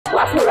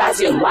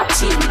Kazi on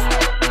wapTV.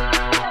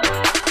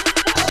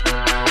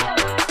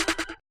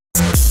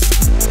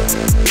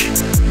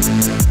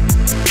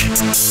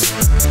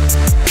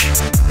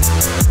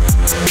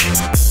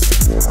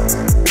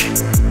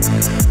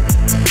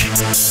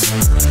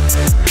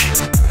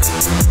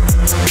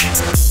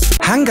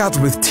 Hangout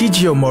with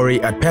TG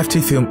Omori at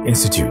PEFTI Film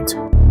Institute.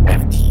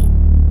 PEFTI,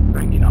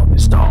 bringing out the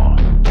star.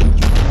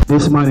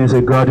 This man is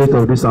a graduate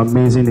of this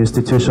amazing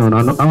institution.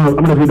 How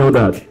many of you know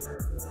that?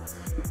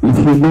 If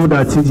you know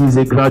that TG is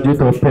a graduate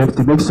of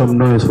PEFTI, make some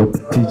noise for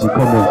TG.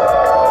 Come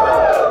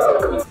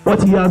on.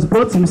 But he has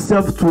brought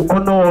himself to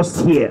honor us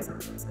here.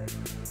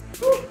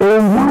 A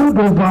round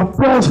of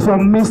applause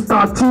from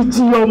Mr.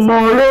 TG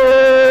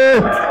Omori.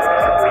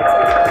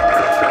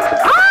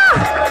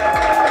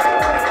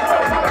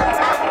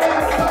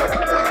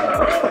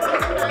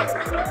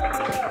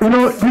 You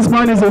know, this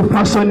man is a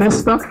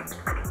fashionista.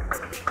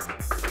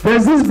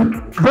 There's this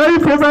very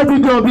favorite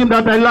video of him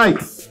that I like.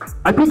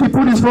 I think he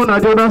put his phone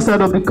at the other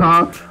side of the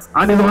car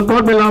and he's on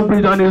Third Mainland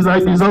Bridge and he's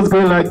just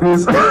going like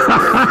this.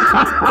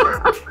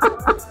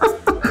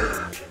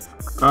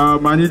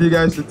 I need you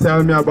guys to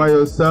tell me about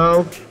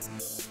yourself.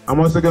 I'm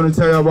also going to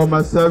tell you about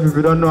myself if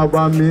you don't know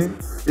about me.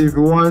 If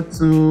you want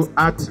to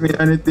ask me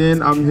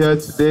anything, I'm here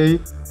today.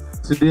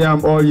 Today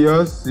I'm all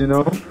yours, you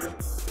know.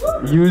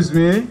 Use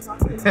me.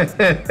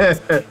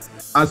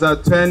 As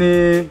of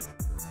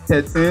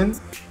 2013,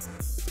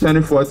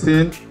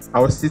 2014, I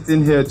was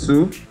sitting here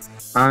too.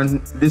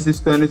 And this is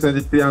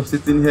 2023, I'm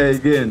sitting here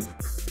again.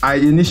 I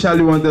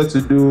initially wanted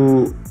to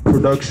do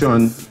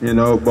production, you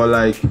know, but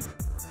like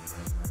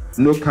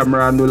no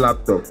camera, no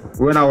laptop.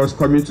 When I was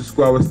coming to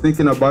school, I was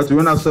thinking about it.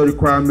 When I saw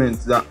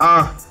requirements that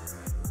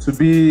to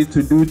do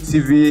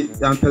TV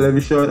and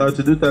television, or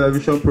to do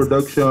television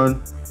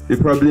production, you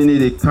probably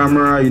need a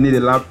camera, you need a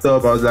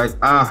laptop. I was like,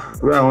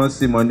 where I want to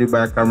see money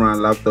buy a camera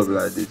and laptop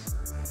like this.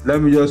 Let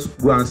me just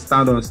go and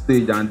stand on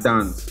stage and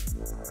dance.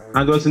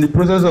 And it was in the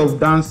process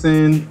of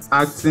dancing,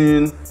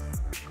 acting,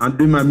 and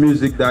doing my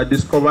music that I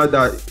discovered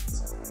that,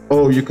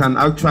 you can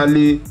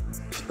actually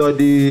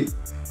study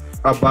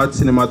about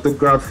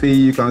cinematography,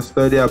 you can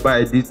study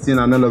about editing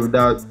and all of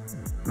that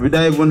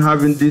without even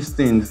having these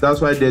things.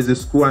 That's why there's a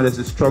school and there's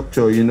a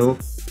structure, you know.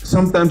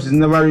 Sometimes it's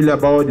never really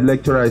about what the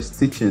lecturer is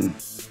teaching.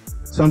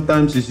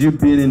 Sometimes it's you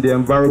being in the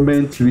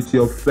environment with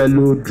your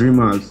fellow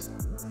dreamers.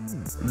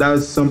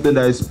 That's something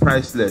that is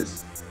priceless.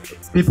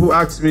 People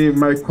ask me,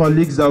 my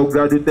colleagues that we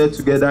graduated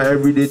together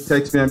every day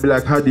text me and be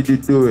like, how did you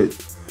do it?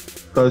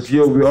 Because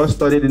we all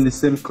studied in the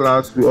same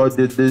class, we all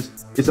did this.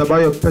 It's about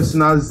your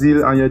personal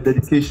zeal and your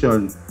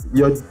dedication,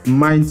 your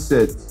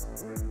mindset.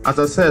 As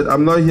I said,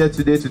 I'm not here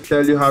today to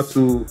tell you how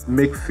to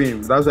make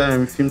film. That's why I'm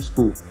in film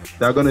school.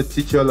 They're going to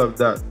teach you all of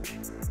that.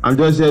 I'm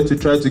just here to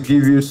try to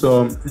give you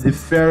the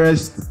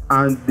fairest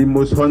and the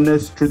most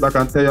honest truth I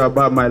can tell you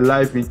about my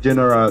life in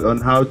general,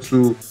 on how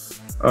to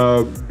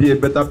be a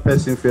better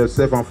person for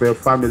yourself and for your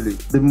family.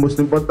 The most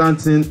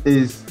important thing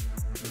is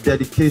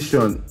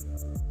dedication.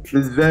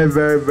 It's very,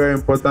 very, very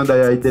important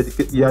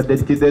that you are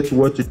dedicated to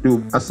what you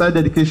do. Aside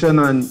dedication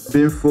and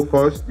being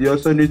focused, you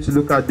also need to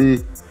look at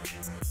the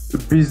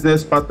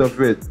business part of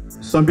it.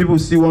 Some people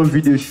see one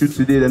video shoot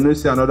today, they don't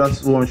see another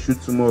one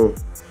shoot tomorrow,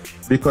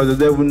 because they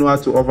don't even know how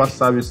to offer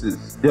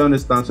services. They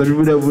understand. Some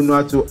people don't even know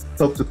how to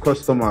talk to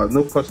customers.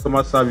 No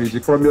customer service.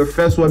 From your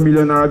first $1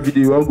 million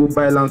video, you won't go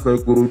buy land for a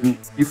Gorodu.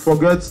 You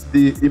forget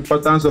the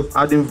importance of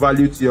adding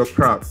value to your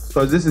craft,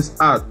 because this is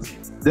art.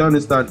 They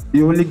understand.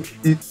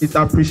 It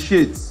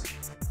appreciates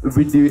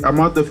with the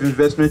amount of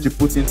investment you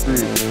put into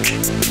it.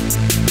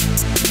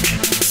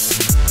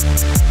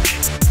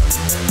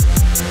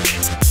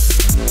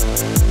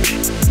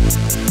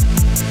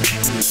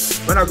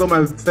 When I got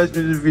my first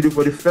music video,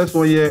 for the first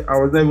 1 year, I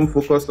was not even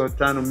focused on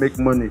trying to make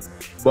money.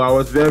 But I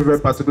was very, very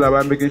particular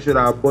about making sure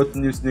that I bought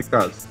new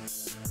sneakers.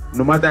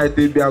 No matter how it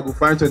be, I could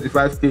find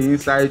 25K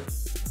inside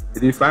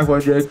the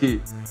 500K.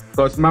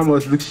 Because man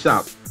must look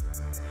sharp.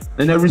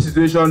 In every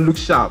situation, look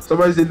sharp.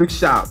 Somebody say look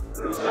sharp.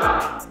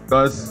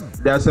 Because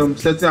there's some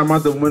certain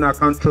amount of money I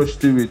can't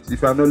trust you with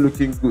if I'm not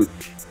looking good.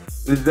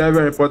 It's very,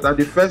 very important.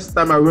 The first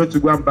time I went to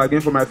go and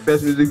bargain for my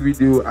first music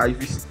video,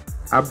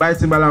 I buy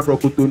Timberland from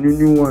Cotonou,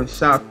 new one,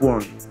 sharp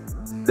one.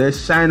 They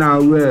shine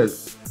and well.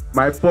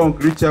 My punk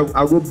reach up,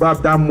 I go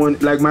barb that money.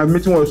 Like my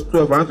meeting was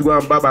 12, I want to go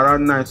and barb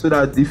around 9 so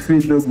that the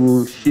feet no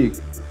go shake.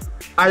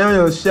 Iron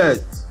your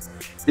shirt.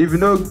 If you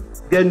no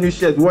get new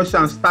shirt, wash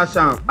and stash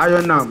them,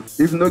 iron them.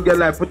 If you no get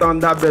like put on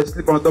that bed,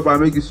 sleep on top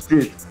and make it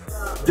straight.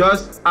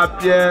 Just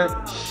appear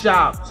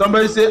sharp.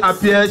 Somebody say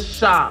appear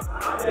sharp.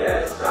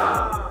 Appear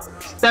sharp.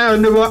 Tell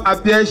your neighbor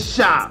appear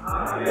sharp.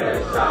 Appear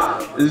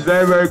sharp. It's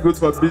very, very good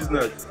for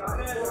business.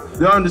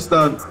 You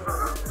understand?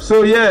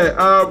 So yeah,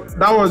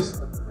 that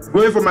was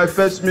going for my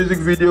first music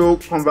video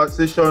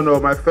conversation, or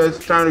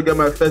trying to get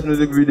my first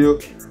music video.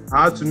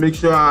 I had to make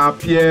sure I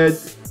appeared.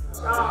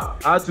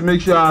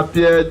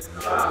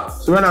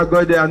 So when I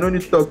got there, I don't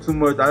need to talk too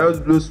much. I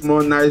just blow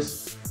small,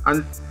 nice,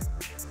 and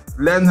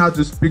learn how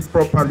to speak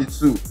properly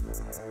too.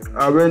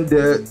 I went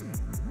there,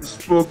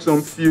 spoke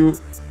some few.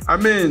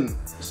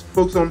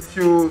 spoke some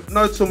few,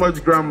 not so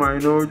much grammar,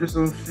 you know, just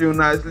some few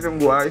nice little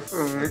wife.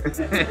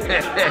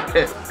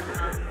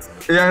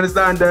 You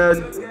understand?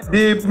 Then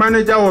the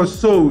manager was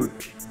sold.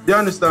 Do you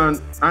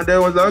understand? And they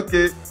was like,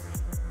 okay,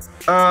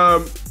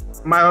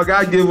 my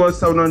guy gave us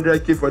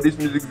 700K for this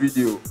music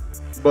video,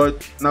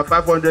 but now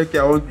 500K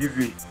I won't give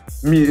you.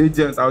 Me,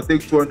 agent, I'll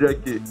take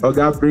 200K.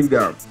 Oga, bring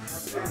them.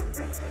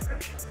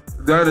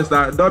 Do you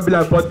understand? Don't be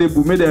like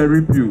Portable, make them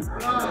rip you.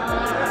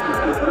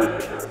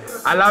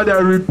 Allow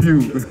them rip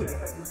you.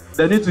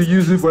 They need to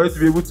use you for you to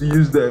be able to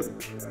use them.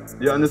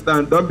 You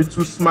understand? Don't be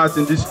too smart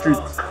in this street.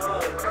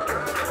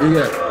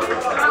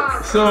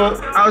 Yeah. So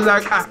I was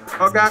like,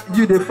 okay,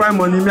 you define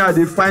money, me I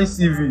define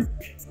CV.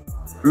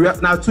 We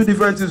have now two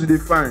different things we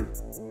define.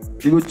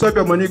 You go chop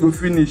your money, go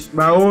finish.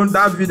 My own,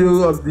 that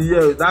video of the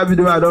year, that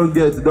video I don't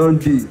get, don't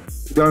do.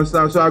 You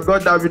understand? So I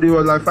got that video, it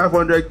was like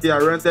 500K. I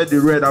rented the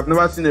red. I've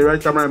never seen a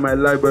red camera in my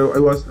life, but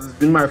it's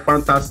been my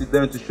fantasy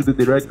then to shoot with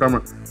the red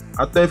camera.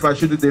 I thought if I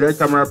shoot with the red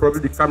camera,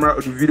 probably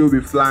the video will be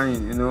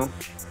flying, you know.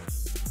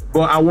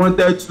 But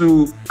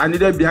I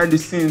needed behind the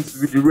scenes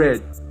with the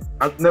red.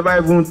 I've never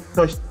even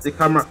touched the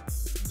camera.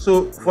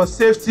 So for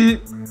safety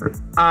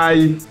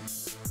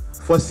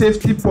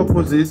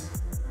purposes,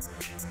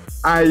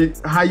 I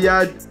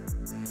hired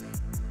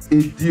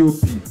a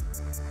DOP.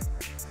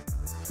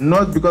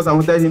 Not because I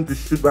wanted him to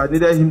shoot, but I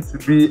needed him to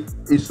be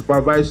a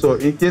supervisor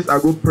in case I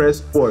go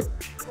press port.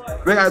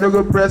 When I don't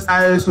go press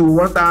ISO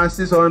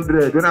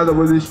 1600, when I was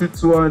supposed to shoot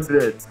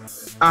 200,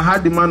 I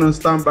had the man on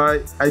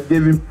standby. I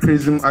gave him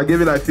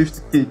like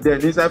 50K.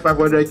 Then inside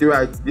 500K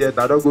I get,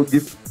 I don't go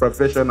give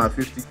professional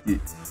 50K.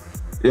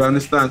 You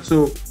understand?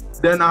 So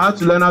then I had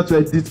to learn how to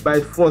edit by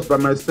force by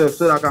myself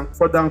so that I can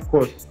cut down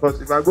costs.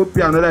 Because if I go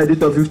pay another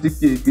editor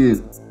 50K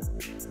again,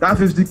 that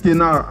 50K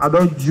now I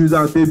don't use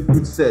and pay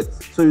boot set.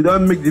 So you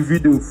don't make the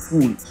video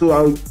full.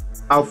 So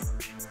I've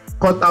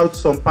cut out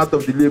some part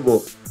of the labor.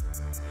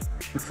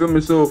 You feel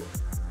me? So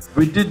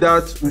we did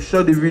that. We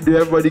shot the video.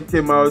 Everybody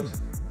came out.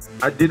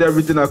 I did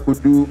everything I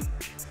could do.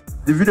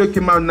 The video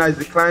came out nice.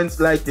 The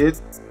clients liked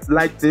it.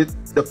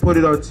 They put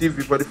it on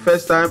TV. For the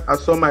first time, I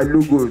saw my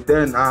logo.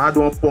 Then I had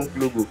one punk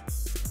logo.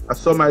 I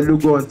saw my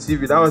logo on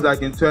TV. That was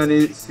like in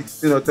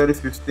 2016 or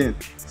 2015.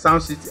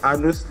 Sound City, I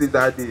no sleep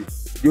that day.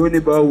 The only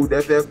neighborhood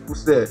ever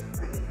say.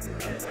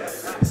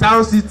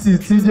 Sound City,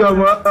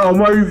 TJ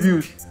Omori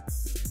reviews.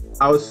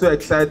 I was so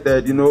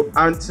excited, you know.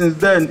 And since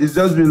then, it's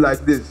just been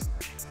like this.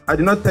 I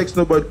did not text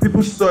nobody.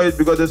 People saw it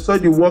because they saw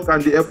the work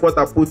and the effort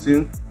I put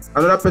in.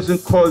 Another person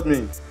called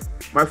me.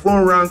 My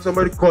phone rang.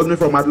 Somebody called me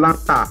from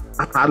Atlanta,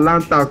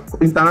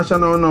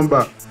 international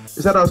number.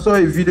 He said, I saw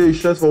a video you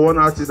shot for one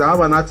artist. I have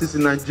an artist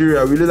in Nigeria.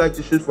 I really like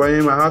to shoot for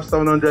him. I have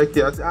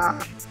 700K. I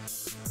said,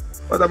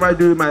 what am I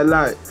doing with my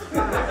life?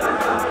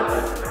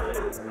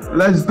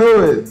 Let's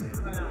do it.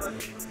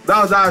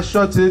 That was how I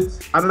shot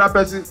it. Another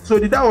person. So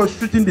the guy was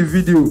shooting the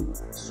video.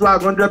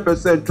 Swag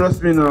 100%.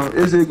 Trust me now.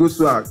 It's a good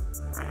swag.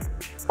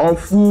 On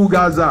full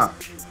Gaza.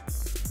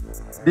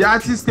 The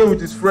artist came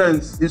with his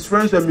friends. His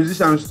friends were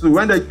musicians too.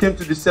 When they came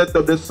to the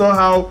setup, they saw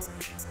how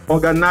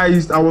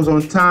organized I was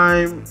on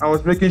time. I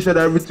was making sure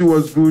that everything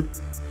was good.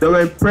 They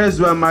were impressed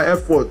by my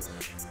effort.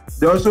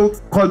 They also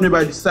called me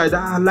by the side.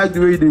 I like the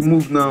way they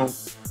move now.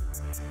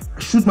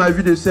 Shoot my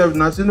video self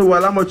now. I said, no,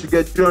 well, how much you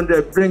get?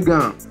 300, bring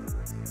them.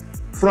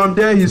 From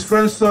there, his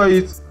friends saw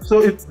it.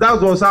 So that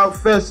was our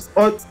first.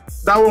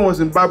 That one was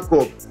in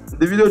Babcock.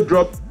 The video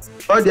dropped.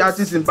 All the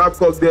artists in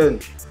Babcock then,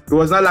 it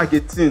was not like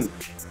a team.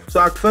 So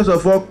I first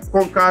of all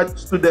conquered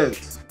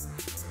students.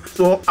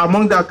 So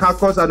among the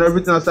carcass and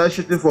everything, I started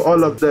shooting for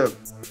all of them.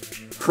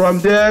 From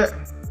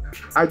there,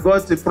 I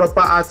got a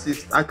proper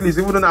artist. At least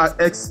even on our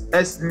S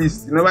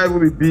list, you never even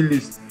be B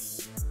list.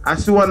 I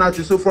see one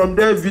artist. So from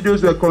there,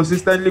 videos were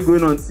consistently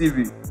going on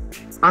TV.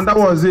 And that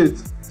was it.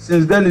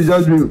 Since then, it's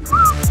just been,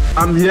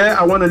 I'm here,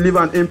 I want to leave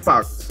an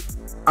impact.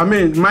 I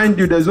mean, mind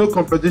you, there's no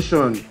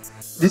competition.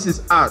 This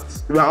is art.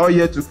 We are all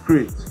here to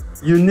create.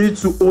 You need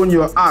to own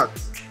your art.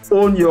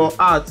 Own your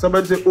art.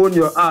 Somebody say, own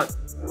your art.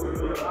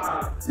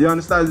 You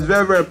understand? It's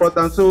very, very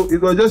important. So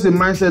it was just a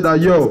mindset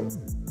that, yo,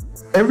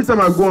 every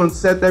time I go on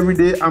set every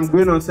day, I'm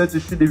going on set to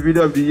shoot the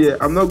video of the year.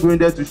 I'm not going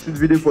there to shoot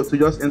video to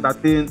just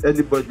entertain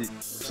anybody.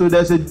 So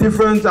there's a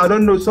difference. I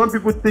don't know. Some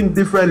people think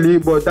differently,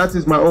 but that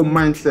is my own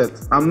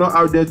mindset. I'm not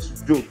out there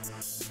to joke.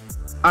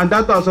 And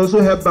that has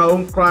also helped my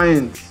own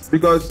clients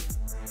because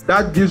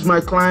that gives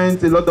my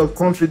clients a lot of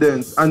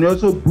confidence, and it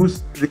also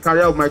boosts the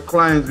career of my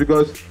clients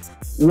because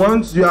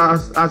once you are,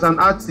 as an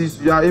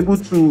artist, you are able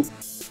to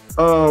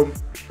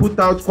put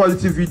out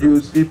quality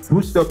videos, it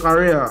boosts your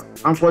career.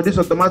 And for this,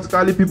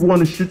 automatically people want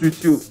to shoot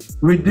with you.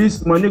 With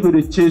this, money go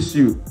to chase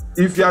you.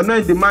 If you are not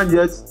in demand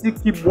yet, still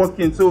keep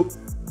working. So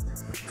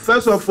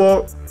first of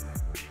all,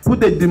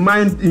 put a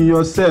demand in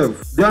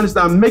yourself. Do you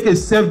understand? Make a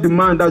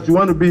self-demand that you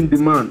want to be in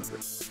demand.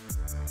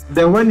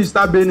 Then when you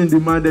start being in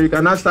demand, then you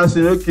can now start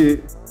saying,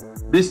 okay,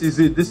 this is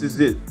it, this is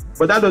it.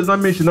 But that does not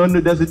mean you should not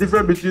know. There's a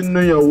difference between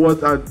knowing your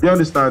worth and, do you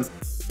understand?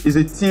 It's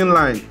a thin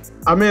line.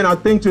 I mean, I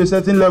think to a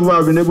certain level,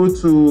 I've been able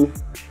to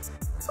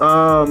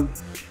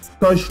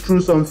touch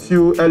through some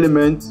few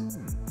elements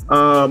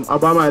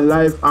about my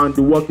life and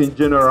the work in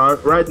general.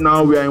 Right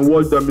now, we are in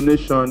world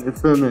domination in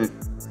filming.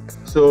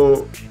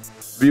 So,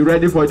 be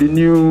ready for the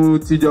new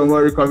TJ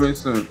Omori coming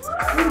soon.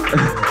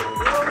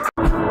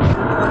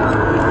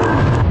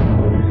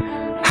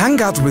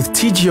 Hangout with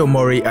TJ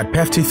Omori at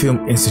PEFTI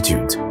Film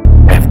Institute.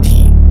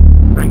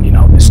 PEFTI, bringing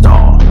out the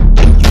star.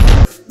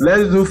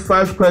 Let's do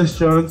 5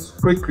 questions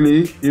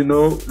quickly,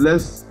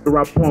 let's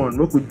wrap on.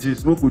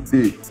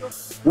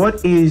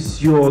 What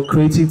is your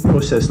creative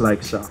process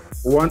like, sir?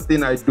 One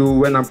thing I do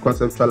when I'm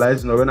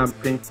conceptualizing or when I'm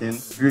thinking,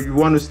 you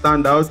want to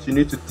stand out, you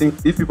need to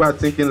think. If people are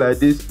thinking like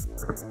this,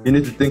 you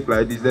need to think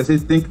like this. They say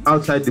think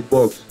outside the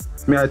box.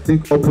 I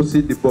think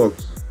opposite the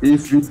box.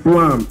 If you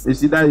do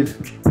it's either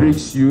it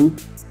breaks you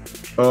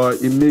or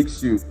it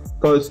makes you.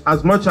 Because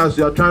as much as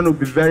you are trying to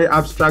be very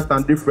abstract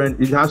and different,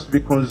 it has to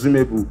be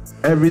consumable.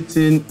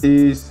 Everything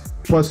is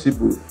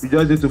possible. You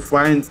just need to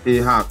find a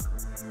hack.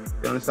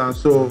 You understand?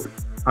 So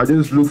I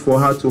just look for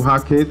how to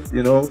hack it,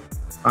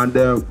 and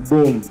then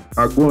boom,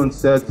 I go on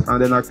set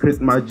and then I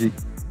create magic.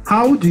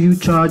 How do you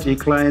charge a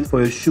client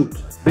for a shoot?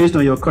 Based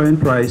on your current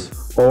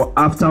price or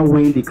after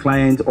weighing the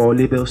client or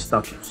label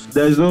status?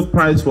 There is no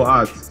price for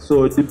art.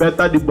 So the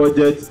better the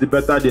budget, the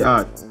better the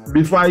art.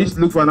 Before I used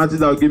to look for an artist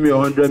that will give me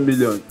 100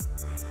 million.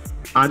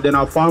 And then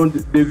I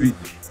found David.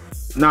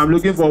 Now I'm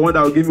looking for one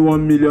that will give me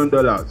 $1 million.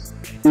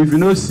 If you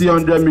don't see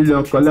 100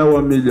 million, collect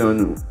 1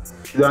 million.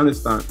 You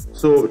understand?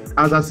 So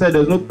as I said,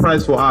 there's no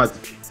price for art.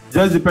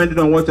 Just depending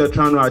on what you're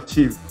trying to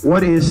achieve.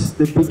 What is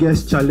the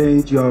biggest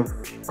challenge you have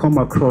come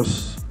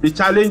across? The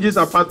challenges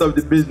are part of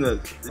the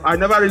business. I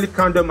never really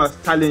count them as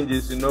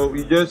challenges, it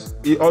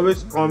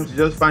always comes, you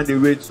just find a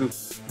way to.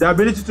 The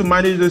ability to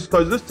manage those,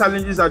 because those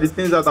challenges are the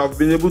things that have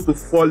been able to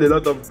fall a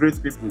lot of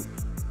great people.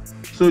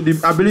 So the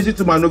ability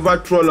to maneuver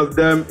through all of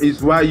them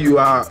is why you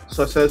are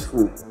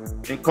successful.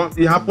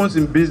 It happens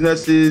in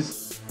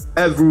businesses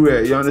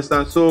everywhere, you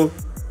understand? So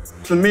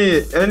to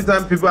me,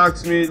 anytime people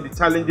ask me the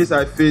challenges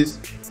I face,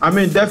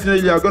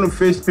 definitely you're going to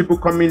face people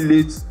coming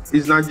late.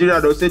 It's Nigeria,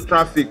 they'll say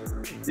traffic.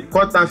 The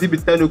cut time will be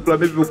 10 o'clock,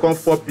 maybe people come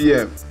 4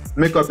 p.m.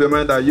 Make up your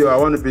mind that, I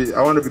want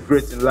to be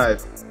great in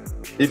life.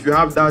 If you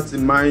have that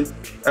in mind,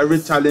 every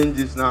challenge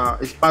is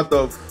part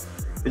of,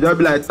 it just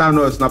be like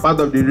Thanos, now part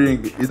of the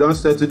ring. You don't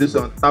settle this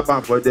on, tap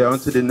and for there,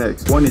 onto the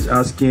next. One is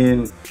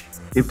asking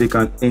if they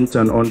can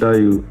intern under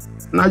you.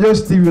 Now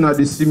just Steven at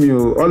the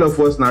simio, all of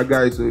us now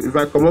guys. So if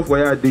I come up for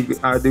here, they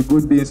go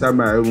inside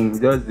my room,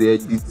 just the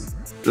edit.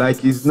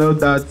 Like it's not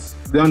that,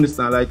 do you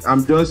understand? Like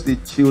I'm just a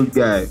chill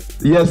guy.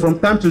 Yes, from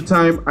time to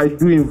time, I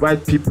do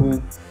invite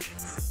people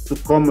to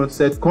come on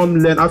set, come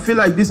learn. I feel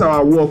like this is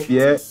our work,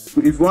 yeah? If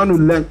you want to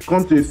learn,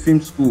 come to a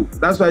film school.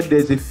 That's why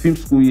there's a film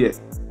school here.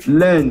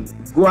 Learn,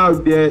 go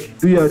out there,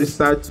 do your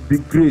research, be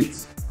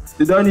great.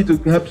 You don't need to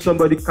help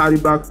somebody carry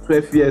back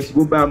 12 years,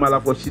 go buy a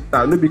mala for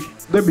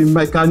shita. Don't be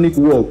mechanic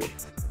work. Do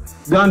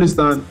you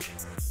understand?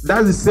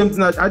 That's the same thing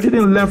that I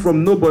didn't learn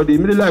from nobody.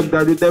 Immediately I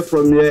graduated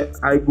from here,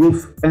 I go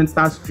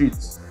enter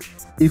streets.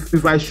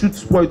 If I shoot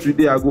spoil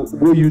today, I go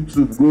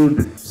YouTube,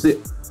 go say,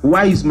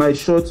 why does my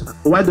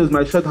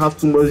shot have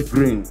too much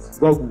grain?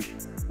 Google.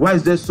 Why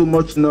is there so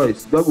much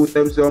noise? Google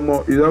tell me,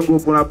 you don't go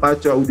open a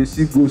patch with the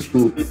sea ghost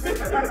too.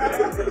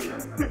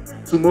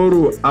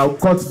 Tomorrow I'll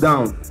cut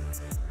down.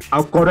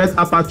 I'll correct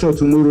aperture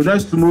tomorrow.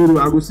 Next tomorrow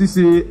I go see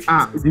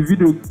the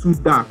video too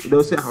dark.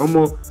 They'll say,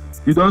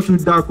 you don't too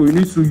dark, or you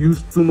need to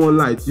use too more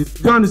light. You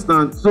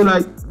understand? So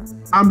like,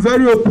 I'm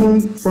very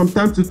open from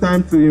time to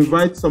time to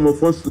invite some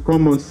of us to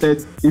come on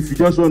set. If you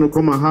just want to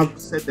come and have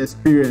set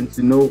experience,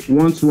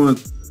 once.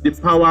 The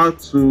power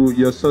to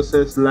your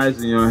success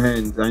lies in your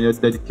hands and your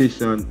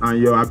dedication and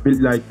your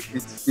ability. Like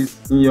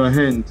it's in your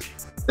hands,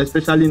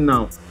 especially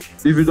now.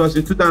 If it was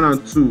in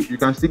 2002, you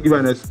can still give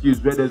an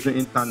excuse where there's no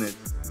internet.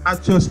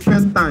 At your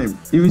spare time,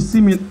 if you see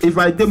me, if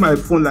I take my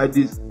phone like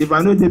this, if I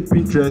know the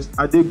Pinterest,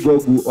 I did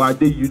Google or I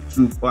did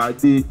YouTube or I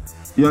did,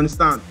 you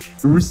understand?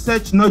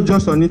 Research not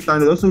just on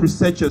internet, also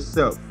research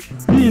yourself.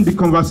 Be in the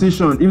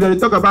conversation. If they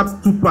talk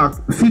about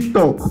Tupac, fit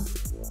talk.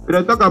 If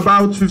they talk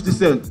about 50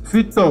 Cent,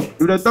 fit talk.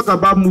 If they talk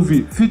about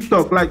movie, fit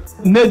talk. Like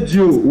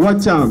Nedio,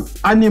 watch them.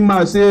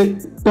 Animal, say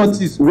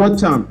tortoise,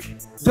 watch them.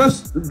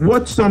 Just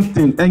watch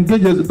something,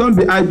 engage us. Don't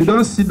be idle.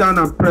 Don't sit down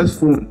and press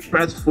phone.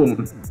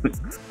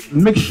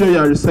 Make sure you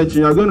are researching.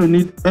 You are going to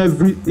need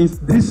in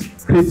this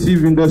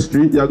creative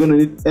industry. You are going to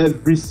need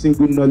every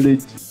single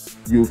knowledge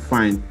you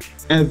find,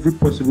 every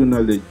possible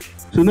knowledge.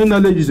 So no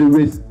knowledge is a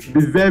waste.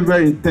 Be very,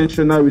 very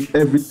intentional with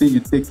everything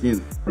you take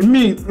in.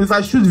 Me, if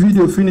I shoot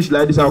video finish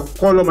like this, I'll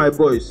call all my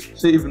boys.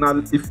 Say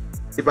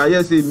if I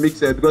hear say it makes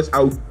sense, because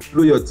I'll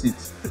blow your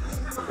teeth.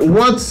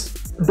 What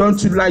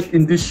don't you like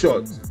in this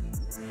shot?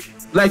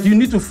 Like you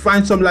need to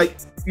find some, like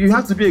you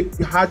have to be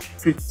a hard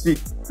critic,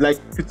 like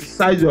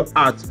criticize your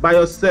art by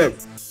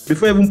yourself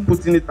before even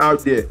putting it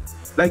out there.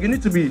 Like you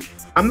need to be,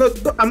 I'm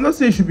not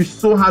saying you should be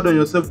so hard on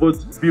yourself,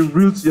 but be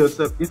real to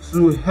yourself. It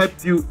will help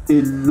you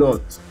a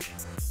lot.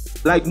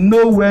 Like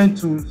know when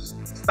to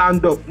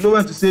stand up, know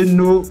when to say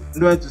no,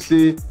 know when to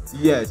say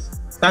yes.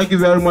 Thank you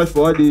very much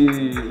for all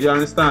the, you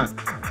understand?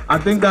 I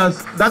think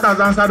that has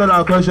answered all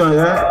our questions,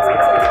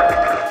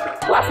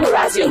 yeah? Wap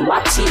Radio,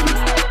 wap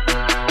TV.